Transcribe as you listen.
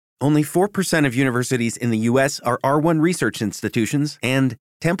Only 4% of universities in the U.S. are R1 research institutions, and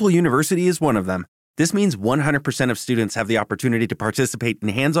Temple University is one of them. This means 100% of students have the opportunity to participate in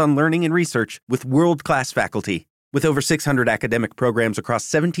hands-on learning and research with world-class faculty. With over 600 academic programs across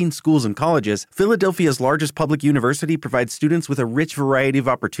 17 schools and colleges, Philadelphia's largest public university provides students with a rich variety of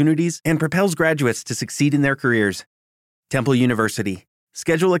opportunities and propels graduates to succeed in their careers. Temple University.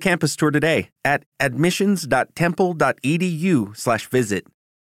 Schedule a campus tour today at admissions.temple.edu/visit.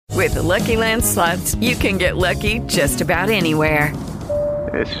 With the Lucky Land Slots, you can get lucky just about anywhere.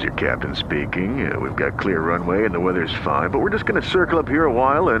 This is your captain speaking. We've got clear runway and the weather's fine, but we're just going to circle up here a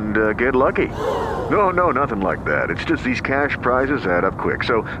while and get lucky. No, nothing like that. It's just these cash prizes add up quick.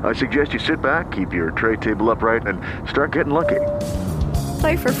 So I suggest you sit back, keep your tray table upright, and start getting lucky.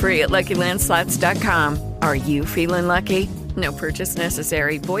 Play for free at LuckyLandSlots.com. Are you feeling lucky? No purchase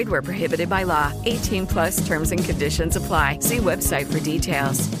necessary. Void where prohibited by law. 18 plus terms and conditions apply. See website for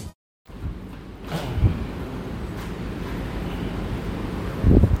details.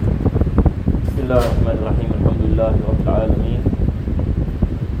 Bismillahirrahmanirrahim. Alhamdulillahirabbil alamin.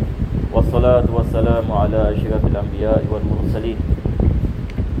 Wassalatu wassalamu ala asyrafil anbiya'i wal mursalin.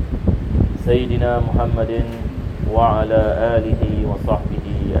 Sayyidina Muhammadin wa ala alihi wa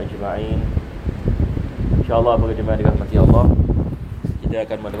sahbihi ajma'in. InsyaAllah para jemaah dirahmati Allah, kita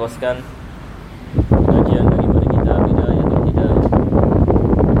akan meneruskan pengajian daripada kitab Hidayatul Hidayah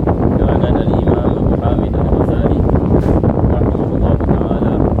karangan Al-Imam Abu Hamid Al-Ghazali rahimahullah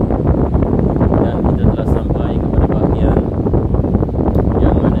ta'ala. Dan kita telah sampai kepada bahagian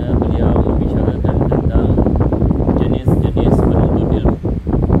yang mana beliau membicarakan tentang jenis-jenis penuntut ilmu.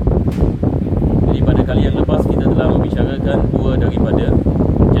 Jadi pada kali yang lepas kita telah membicarakan dua daripada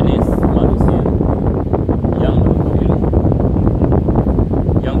jenis manusia yang menuntut ilmu.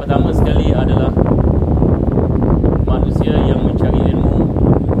 Yang pertama sekali adalah manusia yang mencari ilmu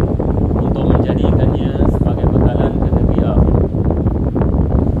untuk menjadikannya sebagai bekalan ke negeri akhirat.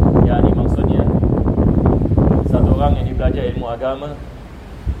 Yang ini maksudnya satu orang yang belajar ilmu agama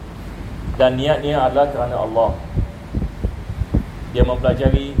dan niatnya adalah kerana Allah. Dia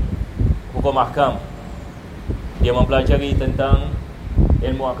mempelajari hukum ahkam, dia mempelajari tentang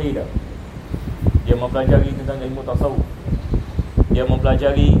ilmu akidah, dia mempelajari tentang ilmu tasawuf, dia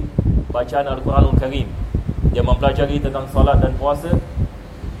mempelajari bacaan Al-Quranul Karim, dia mempelajari tentang salat dan puasa.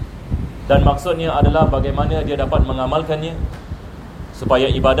 Dan maksudnya adalah bagaimana dia dapat mengamalkannya supaya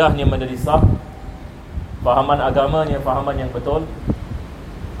ibadahnya menjadi sah, fahaman agamanya fahaman yang betul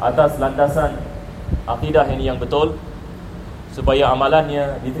atas landasan akidah yang betul, supaya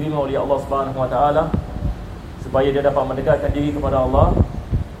amalannya diterima oleh Allah Subhanahu Wa Taala, supaya dia dapat mendekatkan diri kepada Allah,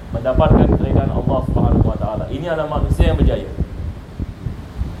 mendapatkan keridhaan Allah Subhanahu Wa Taala. Ini adalah manusia yang berjaya.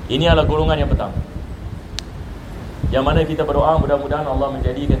 Ini adalah golongan yang pertama, yang mana kita berdoa mudah-mudahan Allah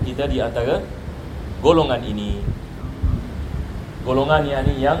menjadikan kita di antara golongan ini. Golongan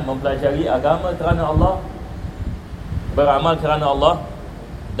yang mempelajari agama kerana Allah, beramal kerana Allah,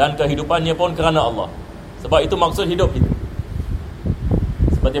 dan kehidupannya pun kerana Allah. Sebab itu maksud hidup kita.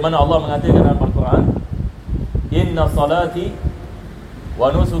 Seperti mana Allah mengatakan dalam Al-Quran, inna salati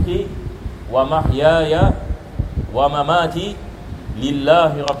wa nusuki wa mahyaya wa mamati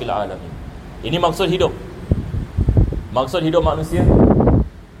lillahi rabbil alamin. Ini maksud hidup. Maksud hidup manusia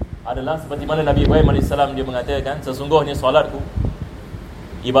adalah seperti mana Nabi Ibrahim AS dia mengatakan, sesungguhnya solatku,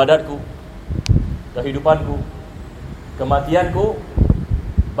 ibadatku, kehidupanku, kematianku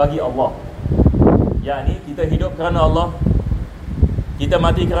bagi Allah. Yakni kita hidup kerana Allah, kita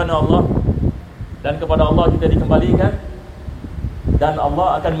mati kerana Allah, dan kepada Allah kita dikembalikan. Dan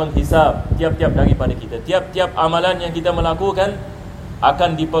Allah akan menghisab tiap-tiap daripada kita. Tiap-tiap amalan yang kita melakukan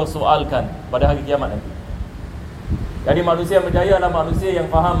akan dipersoalkan pada hari kiamat nanti. Jadi manusia yang berjaya adalah manusia yang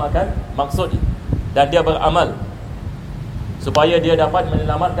faham akan maksud ini, dan dia beramal supaya dia dapat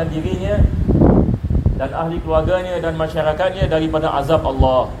menyelamatkan dirinya dan ahli keluarganya dan masyarakatnya daripada azab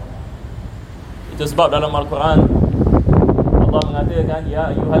Allah. Itu sebab dalam Al-Quran Allah mengatakan,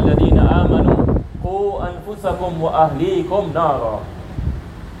 ya ayyuhalladzina amanu qu anfusakum wa ahlikum nara.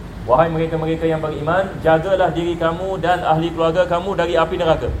 Wahai mereka-mereka yang beriman, jagalah diri kamu dan ahli keluarga kamu dari api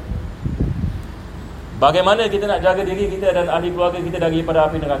neraka. Bagaimana kita nak jaga diri kita dan ahli keluarga kita daripada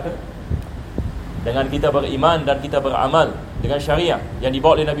api neraka? Dengan kita beriman dan kita beramal dengan syariah yang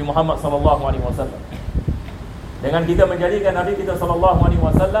dibawa oleh Nabi Muhammad SAW. Dengan kita menjadikan Nabi kita SAW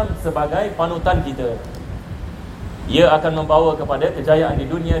sebagai panutan kita. Ia akan membawa kepada kejayaan di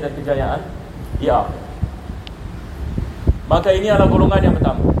dunia dan kejayaan di akhirat. Maka ini adalah golongan yang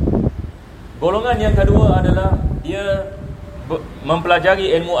pertama. Golongan yang kedua adalah dia mempelajari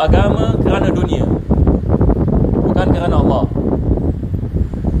ilmu agama kerana dunia, bukan kerana Allah.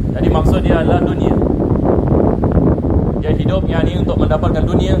 maksud dia adalah dunia. Dia hidup untuk mendapatkan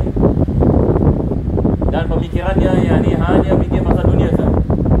dunia, dan pemikirannya hanya fikir pasal dunia saja.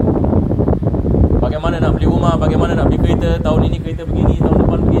 Bagaimana nak beli rumah, bagaimana nak beli kereta, tahun ini kereta begini, tahun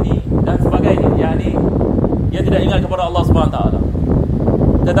depan begini dan sebagainya. Dia tidak ingat kepada Allah SWT.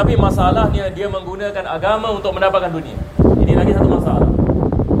 Tetapi masalahnya dia menggunakan agama untuk mendapatkan dunia. Ini lagi satu masalah.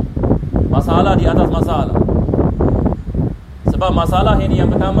 Masalah di atas masalah. Sebab masalah ini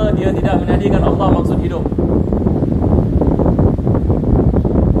yang pertama, dia tidak menjadikan Allah maksud hidup.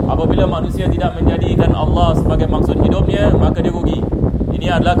 Apabila manusia tidak menjadikan Allah sebagai maksud hidupnya, maka dia rugi. Ini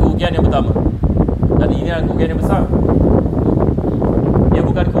adalah kerugian yang pertama. Dan ini adalah kerugian yang besar. Dia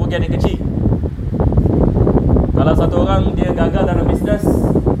bukan kerugian yang kecil. Kalau satu orang dia gagal dalam bisnes,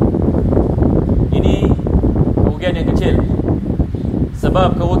 ini kerugian yang kecil.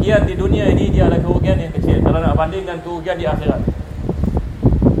 Sebab kerugian di dunia ini dia adalah kerugian yang kecil kalau nak bandingkan kerugian di akhirat.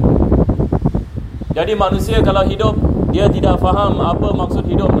 Jadi manusia kalau hidup, dia tidak faham apa maksud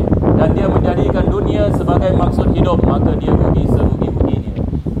hidupnya, dan dia menjadikan dunia sebagai maksud hidup, maka dia rugi serugi-ruginya.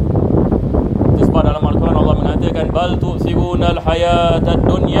 Itu sebab dalam Al-Quran Allah mengatakan, bal tu'thirunal hayatad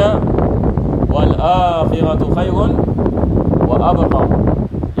dunya wal akhiratu khairun wa abqa.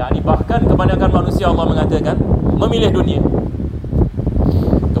 Bahkan kebanyakan manusia Allah mengatakan memilih dunia.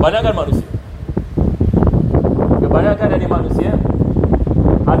 Kebanyakan manusia, kebanyakan dari manusia,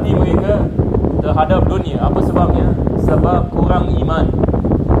 hati mereka terhadap dunia. Apa sebabnya? Sebab kurang iman.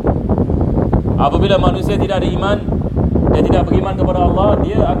 Apabila manusia tidak ada iman, dia tidak beriman kepada Allah,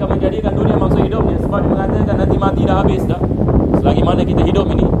 dia akan menjadikan dunia maksud hidupnya. Sebab dia mengatakan nanti mati dah habis dah. Selagi mana kita hidup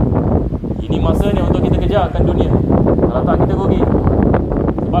ini masanya untuk kita kejarkan dunia. Kalau tak, kita rugi.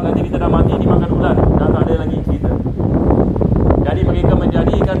 Sebab nanti kita dah mati dimakan ular, dah tak ada lagi cerita. Jadi mereka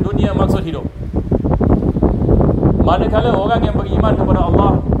menjadikan dunia maksud hidup. Manakala orang yang beriman kepada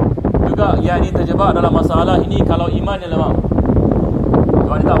Allah juga terjebak dalam masalah ini kalau imannya lemah.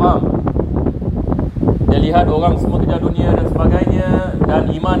 Sebab dia tak faham. Dia lihat orang semua kejar dunia dan sebagainya, dan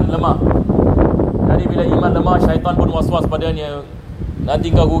iman lemah. Jadi bila iman lemah, syaitan pun was-was padanya.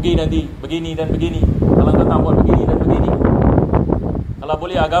 Nanti kau rugi, nanti begini dan begini. Kalau kau tak buat begini dan begini. Kalau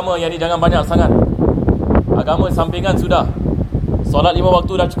boleh agama jangan banyak sangat. Agama sampingan sudah. Solat 5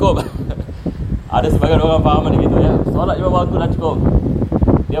 waktu dah cukup. Ada sebagian orang fahaman begitu ya. Solat 5 waktu dah cukup.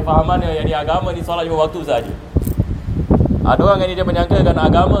 Dia fahamannya agama ni solat 5 waktu saja. Ada orang dia menyangkakan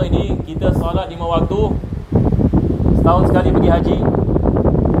agama ini kita solat 5 waktu, setahun sekali pergi haji,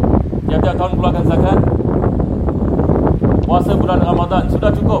 tiap-tiap tahun keluarkan zakat, puasa bulan Ramadan,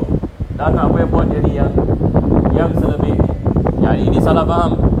 sudah cukup. Dan tak payah buat yang selebih. Ini salah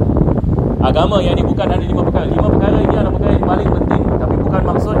faham. Agama ini bukan hanya 5 perkara. 5 perkara ini adalah perkara yang paling penting, tapi bukan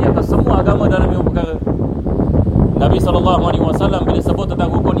maksudnya ke semua agama dalam 5 perkara. Nabi SAW bila sebut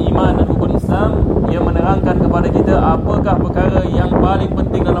tentang rukun iman dan rukun Islam, dia menerangkan kepada kita apakah perkara yang paling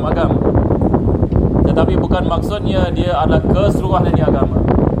penting dalam agama. Tetapi bukan maksudnya dia adalah keseluruhan dari agama.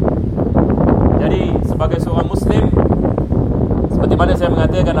 Jadi sebagai seorang Muslim, seperti mana saya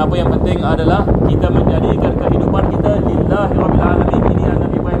mengatakan, apa yang penting adalah kita menjadikan kehidupan kita lillahi rabbil alamin. Ini yang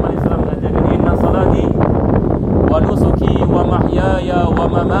Nabi Ibrahim AS mengatakan, inna salati wa nusuki wa mahyaya wa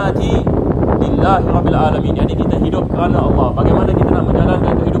mamati lillahi rabbil alamin. Jadi kita hidup kerana Allah. Bagaimana kita nak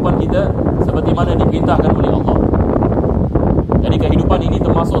menjalankan kehidupan kita seperti mana diperintahkan oleh Allah. Jadi kehidupan ini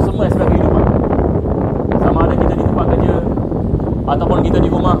termasuk semua aspek kehidupan. Sama ada kita di tempat kerja, ataupun kita di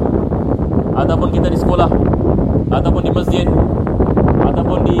rumah, ataupun kita di sekolah, ataupun di masjid,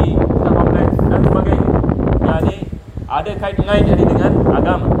 ataupun di kompleks dan sebagainya. Jadi ada kait-mengait dengan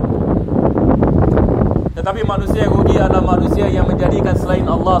agama. Tetapi manusia yang rugi adalah manusia yang menjadikan selain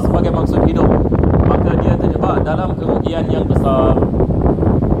Allah sebagai maksud hidup. Maka dia terjebak dalam kerugian yang besar.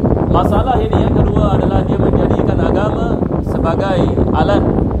 Masalah ini yang kedua adalah dia menjadikan agama sebagai alat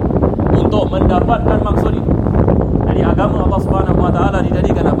untuk mendapatkan maksud ini. Jadi agama Allah SWT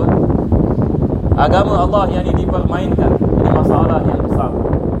dijadikan apa? Agama Allah yang dipermainkan. Ini masalah yang besar.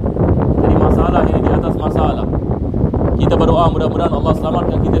 Jadi masalah ini di atas masalah. Kita berdoa mudah-mudahan Allah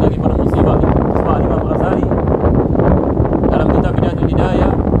selamatkan kita daripada musibah ini. Sebab Imam Ghazali dalam kitab Bidayatul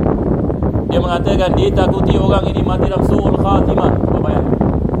Hidayah, dia mengatakan ditakuti orang ini mati dalam su'ul khatimah. Cuba bayangkan.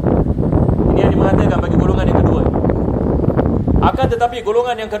 Ini yang dimengatakan bagi golongan yang kedua. Akan tetapi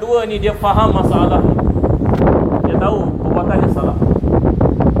golongan yang kedua ni dia faham masalah. Dia tahu perbuatannya salah.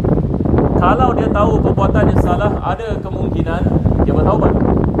 Kalau dia tahu perbuatannya salah, ada kemungkinan dia bertaubat.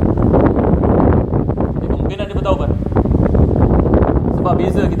 Ada kemungkinan dia bertaubat. Sebab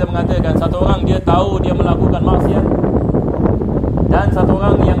beza kita mengatakan, satu orang dia tahu dia melakukan maksiat, dan satu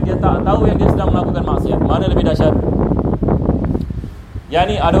orang yang dia tak tahu yang dia sedang melakukan maksiat. Mana lebih dahsyat? Yang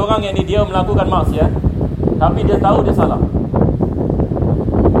ni ada orang yang ni dia melakukan maksiat tapi dia tahu dia salah.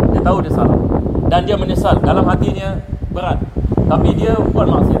 Dia tahu dia salah dan dia menyesal, dalam hatinya berat, tapi dia buat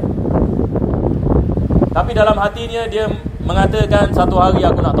maksiat. Tapi dalam hatinya dia mengatakan, satu hari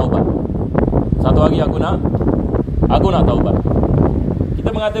aku nak taubat. Satu hari aku nak taubat. Kita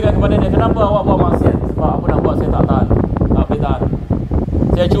mengatakan kepada dia, kenapa awak buat maksiat? Sebab apa nak buat, saya tak tahan. Tak boleh tahan.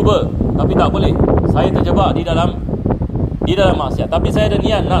 Saya cuba tapi tak boleh. Saya terjebak di dalam maksiat, tapi saya ada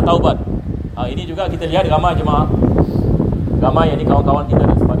niat nak taubat. Ini juga kita lihat ramai jemaah, ramai yang ni kawan-kawan kita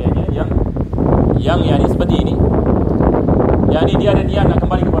dan sebagainya yang ni seperti ini. Yang ni dia ada niat nak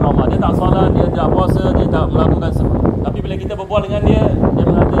kembali kepada Allah. Dia tak solat, dia tak puasa, dia tak melakukan semua. Tapi bila kita berbual dengan dia, dia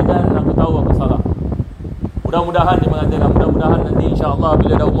mengatakan, aku tahu aku salah. Mudah-mudahan dia mengatakan, mudah-mudahan nanti insya-Allah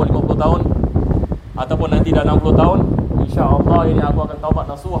bila dah umur 50 tahun ataupun nanti dah 60 tahun, insya-Allah ini aku akan taubat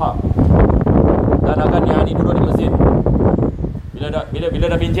nasuha dan akan ni duduk di masjid. Bila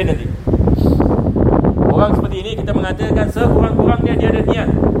dah pencen nanti. Orang seperti ini kita mengatakan sekurang-kurangnya dia ada niat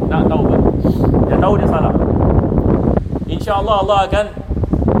nak taubat. Dia tahu dia salah. InsyaAllah Allah akan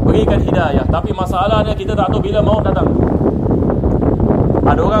berikan hidayah. Tapi masalahnya kita tak tahu bila maut datang.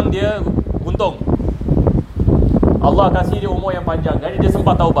 Ada orang dia untung, Allah kasih dia umur yang panjang, jadi dia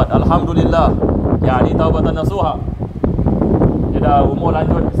sempat taubat. Alhamdulillah. Ya, ini taubatan nasuha. Dia dah umur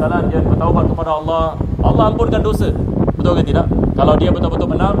lanjut, misalnya dia bertaubat kepada Allah, Allah ampunkan dosa. Betul ke tidak? Kalau dia betul-betul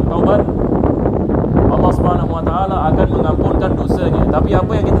benar taubat, Allah Subhanahu Wa Taala akan mengampunkan dosanya. Tapi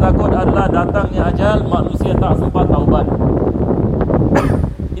apa yang kita takut adalah datangnya ajal, manusia tak sempat taubat.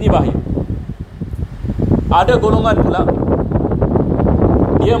 Ini bahaya. Ada golongan pula,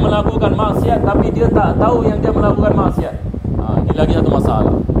 dia melakukan maksiat tapi dia tak tahu yang dia melakukan maksiat. Ini lagi satu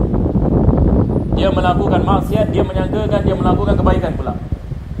masalah. Dia melakukan maksiat, dia menyangkakan dia melakukan kebaikan pula.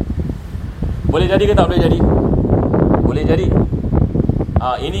 Boleh jadi ke tak boleh jadi? Boleh jadi.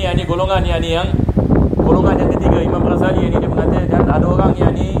 Ini golongan yang golongan yang ketiga. Imam Ghazali ini dia mengatakan ada orang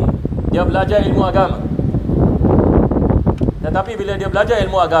yang ni dia belajar ilmu agama. Tetapi bila dia belajar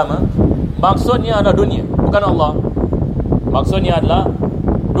ilmu agama, maksudnya adalah dunia, bukan Allah. Maksudnya adalah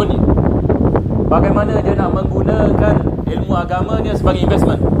dunia. Bagaimana dia nak menggunakan ilmu agamanya sebagai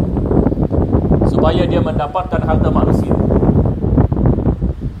investment supaya dia mendapatkan harta manusia.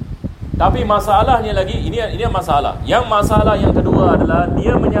 Tapi masalahnya lagi, ini masalah. Yang masalah yang kedua adalah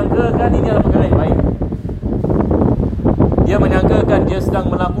dia menyangkakan ini adalah perkara yang baik. Dia menyangkakan dia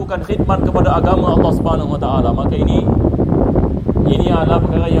sedang melakukan khidmat kepada agama Allah Subhanahu Wa Taala. Maka ini adalah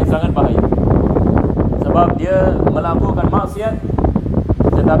perkara yang sangat bahaya. Sebab dia melakukan maksiat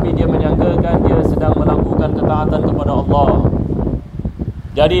tetapi dia menyangkakan dia sedang melakukan ketaatan kepada Allah.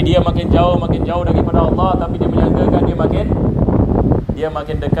 Jadi dia makin jauh daripada Allah, tapi dia menyangkakan dia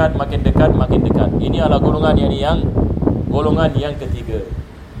makin dekat. Ini adalah golongan yang ketiga.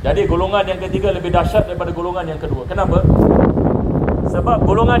 Jadi golongan yang ketiga lebih dahsyat daripada golongan yang kedua. Kenapa? Sebab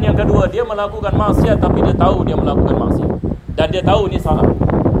golongan yang kedua dia melakukan maksiat tapi dia tahu dia melakukan maksiat dan dia tahu ini salah.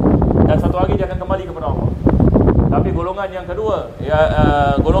 Dan satu hari dia akan kembali kepada Allah. Tapi golongan yang kedua,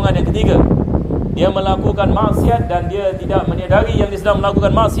 golongan yang ketiga, dia melakukan maksiat dan dia tidak menyadari yang dia sedang melakukan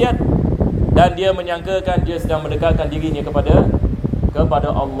maksiat dan dia menyangkakan dia sedang mendekatkan dirinya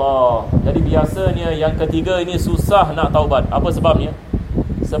kepada Allah. Jadi biasanya yang ketiga ini susah nak taubat. Apa sebabnya?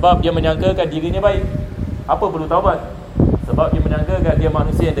 Sebab dia menyangkakan dirinya baik. Apa perlu taubat? Sebab dia menyangkakan dia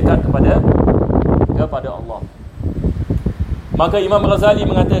manusia yang dekat kepada Allah. Maka Imam Ghazali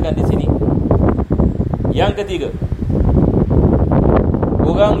mengatakan di sini, yang ketiga,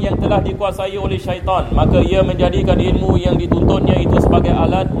 orang yang telah dikuasai oleh syaitan, maka ia menjadikan ilmu yang dituntutnya itu sebagai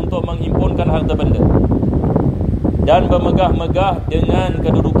alat untuk menghimpunkan harta benda dan bermegah-megah dengan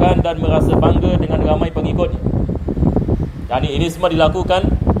kedudukan dan merasa bangga dengan ramai pengikutnya. Dan ini semua dilakukan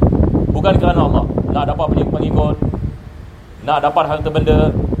bukan kerana Allah, nak dapat pengikut, nak dapat harta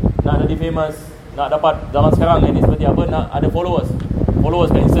benda, nak jadi famous, nak dapat zaman sekarang ini seperti apa, nak ada followers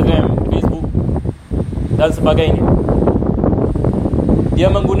kat Instagram, Facebook dan sebagainya. Dia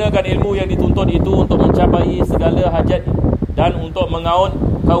menggunakan ilmu yang dituntut itu untuk mencapai segala hajat dan untuk mengaut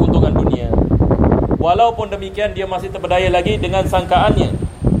keuntungan dunia. Walaupun demikian, dia masih terpedaya lagi dengan sangkaannya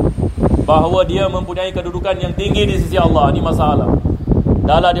bahawa dia mempunyai kedudukan yang tinggi di sisi Allah. Ini masalah.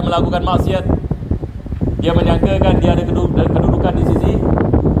 Dalam dia melakukan maksiat, dia menyangkakan dia ada kedudukan di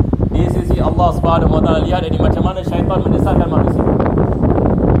sisi Allah Subhanahu Wa Taala. Lihat ini macam mana syaitan menyesatkan manusia.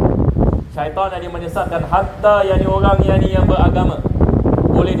 Syaitan yang menyesatkan hatta orang yang beragama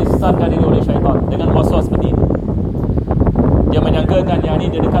boleh disesatkan oleh syaitan dengan waswas seperti ini. Dia menyangkakan yang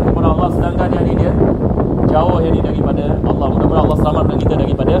ini dia dekat kepada Allah, sedangkan yang ini dia jauh daripada Allah. Mudah-mudahan Allah selamatkan kita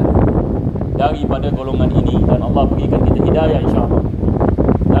daripada golongan ini dan Allah berikan kita hidayah insya-Allah.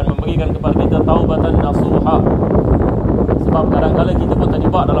 taubatan nasuha. Sebab kadang-kadang kita pun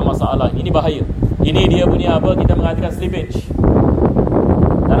terjebak dalam masalah. Ini bahaya. Ini dia punya apa, kita mengatakan slippage.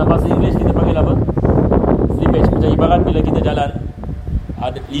 Dalam bahasa Inggeris kita panggil apa? Slippage. Macam ibarat bila kita jalan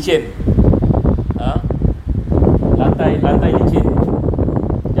ada licin, lantai licin.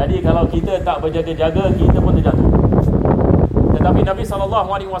 Jadi kalau kita tak berjaga-jaga, kita pun terjatuh. Tetapi Nabi SAW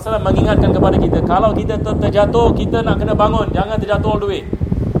mengingatkan kepada kita, kalau kita terjatuh, kita nak kena bangun, jangan terjatuh all the way.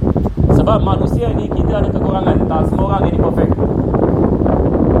 Sebab manusia ni kita ada kekurangan. Tak semua orang ini perfect.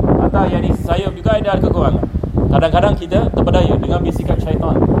 Atau yang ni saya juga ada kekurangan. Kadang-kadang kita terpedaya dengan bisikan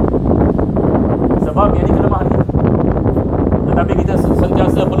syaitan. Sebab yang ni kelemahan kita. Tetapi kita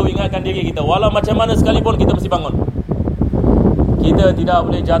sentiasa perlu ingatkan diri kita, walau macam mana sekalipun kita mesti bangun. Kita tidak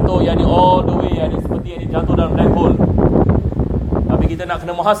boleh jatuh yang ni all the way, yang ni seperti yang ni jatuh dalam black hole. Tapi kita nak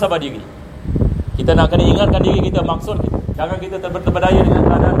kena muhasabah diri. Kita nak kena ingatkan diri kita, maksud kita. Jangan kita terpedaya dengan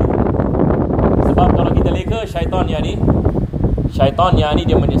keadaan kita. Sebab kalau kita leka, syaitan yang ni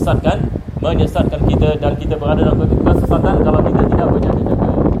dia menyesatkan kita, dan kita berada dalam kesesatan kalau kita tidak berjaga-jaga.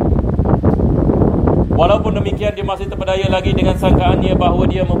 Walaupun demikian, dia masih terpedaya lagi dengan sangkaannya bahawa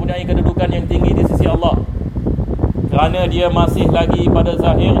dia mempunyai kedudukan yang tinggi di sisi Allah, kerana dia masih lagi pada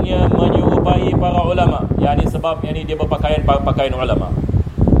zahirnya menyerupai para ulama. Yang ni sebab yang ni dia berpakaian ulama.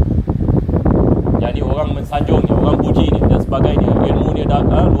 Yang ni orang mensanjungnya, orang puji ni dan sebagainya, ilmu dia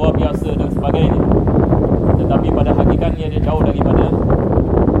luar biasa dan sebagainya. Tetapi pada hakikatnya dia jauh daripada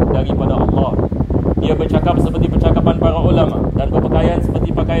Allah. Dia bercakap seperti percakapan para ulama dan berpakaian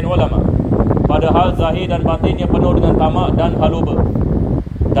seperti pakaian ulama, padahal zahir dan batinnya penuh dengan tamak dan haluba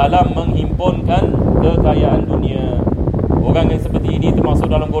dalam menghimpunkan kekayaan dunia. Orang yang seperti ini termasuk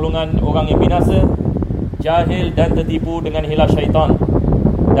dalam golongan orang yang binasa, jahil dan tertipu dengan hilah syaitan,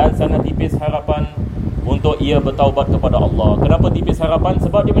 dan sangat tipis harapan untuk ia bertaubat kepada Allah. Kenapa tipis harapan?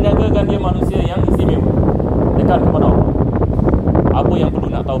 Sebab dia menyangkakan dia manusia yang istimewa, dekat kepada Allah. Apa yang perlu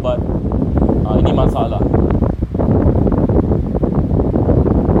nak taubat? Ini masalah.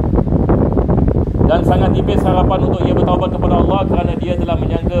 Dan sangat tipis harapan untuk ia bertaubat kepada Allah, kerana dia telah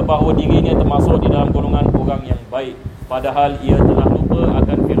menyangka bahawa dirinya termasuk di dalam golongan orang yang baik, padahal ia telah lupa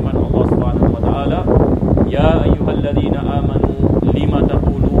akan firman Allah Subhanahu wa taala, ya ayyuhallazina amanu lima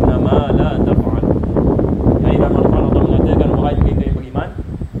taquluna ma la taf'al. Jadi Allah mengatakan, wahai mereka yang beriman,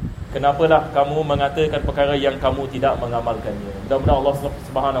 kenapalah kamu mengatakan perkara yang kamu tidak mengamalkannya. Mudah-mudahan Allah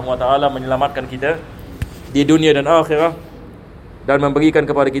Subhanahu wa taala menyelamatkan kita di dunia dan akhirah, dan memberikan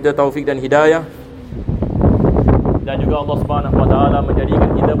kepada kita taufik dan hidayah. Dan juga Allah Subhanahu wa taala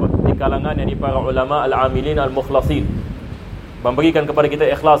menjadikan kita di kalangan yang para ulama al-amilin al-mukhlasin, memberikan kepada kita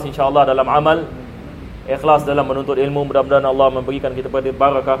ikhlas insya-Allah dalam amal, ikhlas dalam menuntut ilmu. Mudah-mudahan Allah memberikan kita pada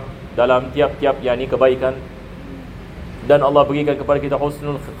barakah dalam tiap-tiap yakni kebaikan, dan Allah berikan kepada kita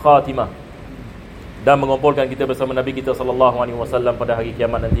husnul khatimah, dan mengumpulkan kita bersama Nabi kita sallallahu alaihi wasallam pada hari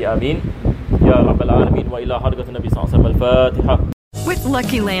kiamat nanti. Amin ya rabbal alamin. Wa ila hadratin Nabi sallallahu alaihi wasallam. Al-Fatihah. With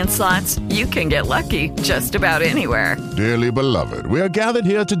Lucky Land Slots, you can get lucky just about anywhere. Dearly beloved, we are gathered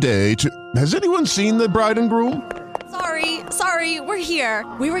here today to... Has anyone seen the bride and groom? Sorry, we're here.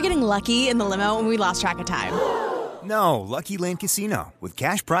 We were getting lucky in the limo and we lost track of time. No, Lucky Land Casino, with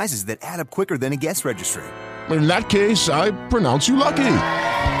cash prizes that add up quicker than a guest registry. In that case, I pronounce you lucky.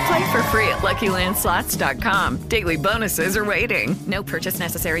 Play for free at LuckyLandSlots.com. Daily bonuses are waiting. No purchase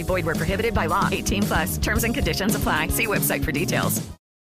necessary. Void where prohibited by law. 18+. Terms and conditions apply. See website for details.